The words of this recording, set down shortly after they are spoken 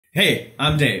Hey,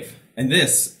 I'm Dave, and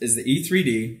this is the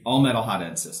E3D All-Metal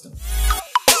Hotend system.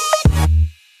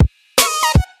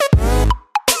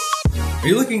 Are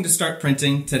you looking to start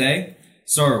printing today?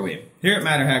 So are we. Here at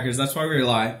MatterHackers, that's why we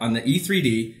rely on the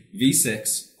E3D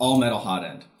V6 All-Metal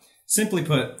HotEnd. Simply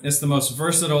put, it's the most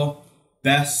versatile,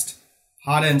 best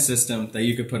hotend system that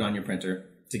you could put on your printer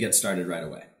to get started right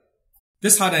away.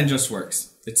 This hotend just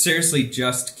works. It seriously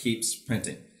just keeps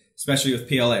printing, especially with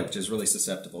PLA, which is really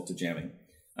susceptible to jamming.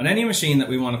 On any machine that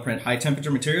we want to print high temperature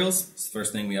materials, it's the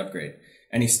first thing we upgrade.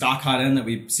 Any stock hotend that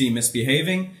we see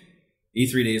misbehaving,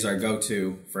 E3D is our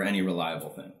go-to for any reliable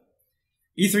thing.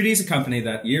 E3D is a company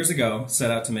that years ago set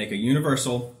out to make a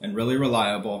universal and really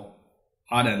reliable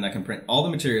hotend that can print all the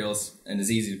materials and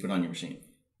is easy to put on your machine.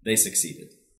 They succeeded.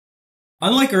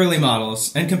 Unlike early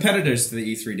models and competitors to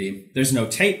the E3D, there's no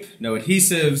tape, no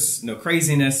adhesives, no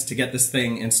craziness to get this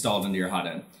thing installed into your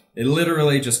hotend. It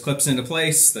literally just clips into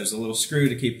place. There's a little screw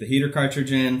to keep the heater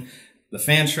cartridge in. The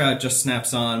fan shroud just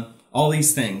snaps on. All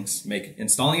these things make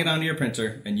installing it onto your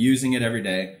printer and using it every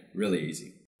day really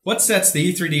easy. What sets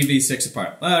the E3D V6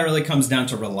 apart? Well, it really comes down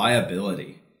to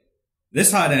reliability.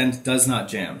 This hotend does not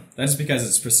jam. That is because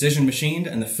it's precision machined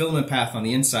and the filament path on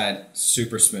the inside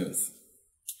super smooth.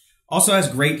 Also has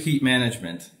great heat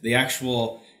management. The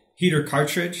actual heater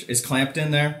cartridge is clamped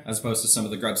in there as opposed to some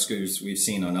of the grub screws we've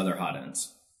seen on other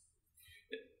hotends.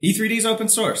 E3D is open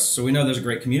source, so we know there's a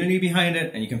great community behind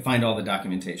it and you can find all the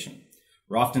documentation.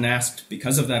 We're often asked,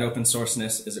 because of that open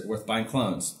sourceness, is it worth buying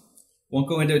clones? Won't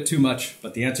go into it too much,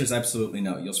 but the answer is absolutely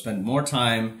no. You'll spend more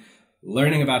time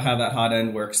learning about how that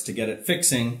hotend works to get it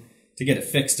fixed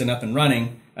and up and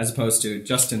running, as opposed to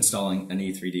just installing an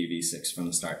E3D V6 from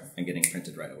the start and getting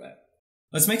printed right away.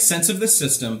 Let's make sense of this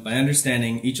system by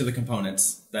understanding each of the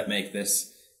components that make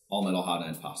this all-metal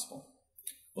hotend possible.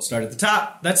 We'll start at the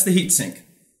top. That's the heatsink.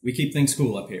 We keep things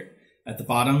cool up here. At the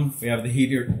bottom, we have the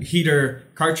heater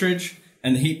cartridge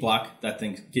and the heat block that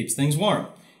keeps things warm.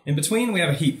 In between, we have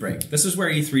a heat break. This is where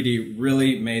E3D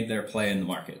really made their play in the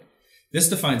market. This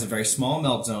defines a very small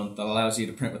melt zone that allows you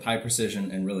to print with high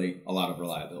precision and really a lot of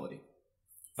reliability.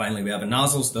 Finally, we have the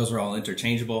nozzles. Those are all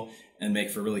interchangeable and make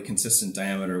for really consistent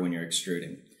diameter when you're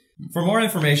extruding. For more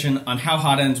information on how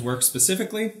hotends work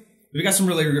specifically, we've got some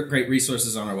really great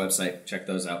resources on our website. Check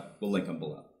those out. We'll link them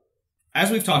below. As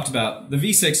we've talked about, the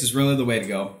V6 is really the way to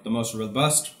go, the most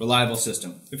robust, reliable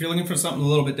system. If you're looking for something a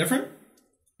little bit different,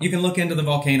 you can look into the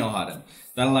Volcano hotend.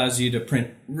 That allows you to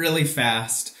print really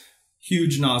fast,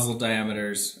 huge nozzle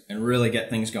diameters, and really get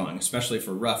things going, especially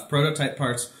for rough prototype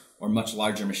parts or much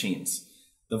larger machines.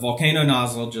 The Volcano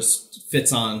nozzle just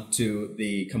fits on to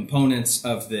the components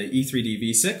of the E3D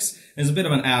V6 and is a bit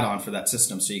of an add-on for that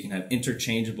system, so you can have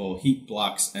interchangeable heat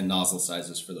blocks and nozzle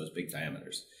sizes for those big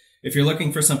diameters. If you're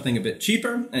looking for something a bit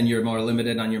cheaper and you're more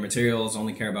limited on your materials,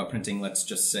 only care about printing, let's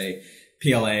just say,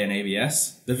 PLA and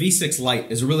ABS, the V6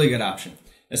 Lite is a really good option.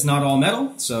 It's not all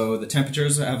metal, so the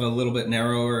temperatures have a little bit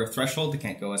narrower threshold. They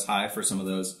can't go as high for some of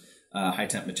those high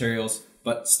temp materials,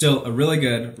 but still a really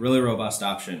good, really robust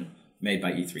option made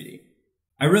by E3D.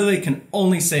 I really can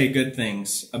only say good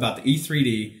things about the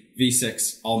E3D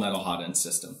V6 All-Metal Hotend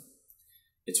system.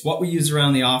 It's what we use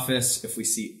around the office. If we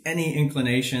see any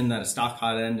inclination that a stock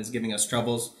hotend is giving us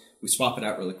troubles, we swap it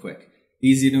out really quick.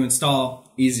 Easy to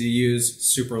install, easy to use,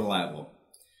 super reliable.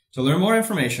 To learn more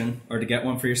information or to get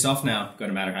one for yourself now, go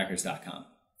to MatterHackers.com.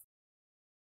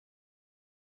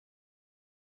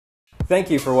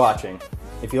 Thank you for watching.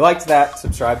 If you liked that,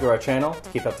 subscribe to our channel to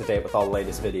keep up to date with all the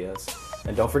latest videos.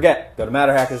 And don't forget, go to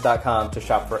MatterHackers.com to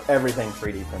shop for everything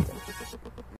 3D printing.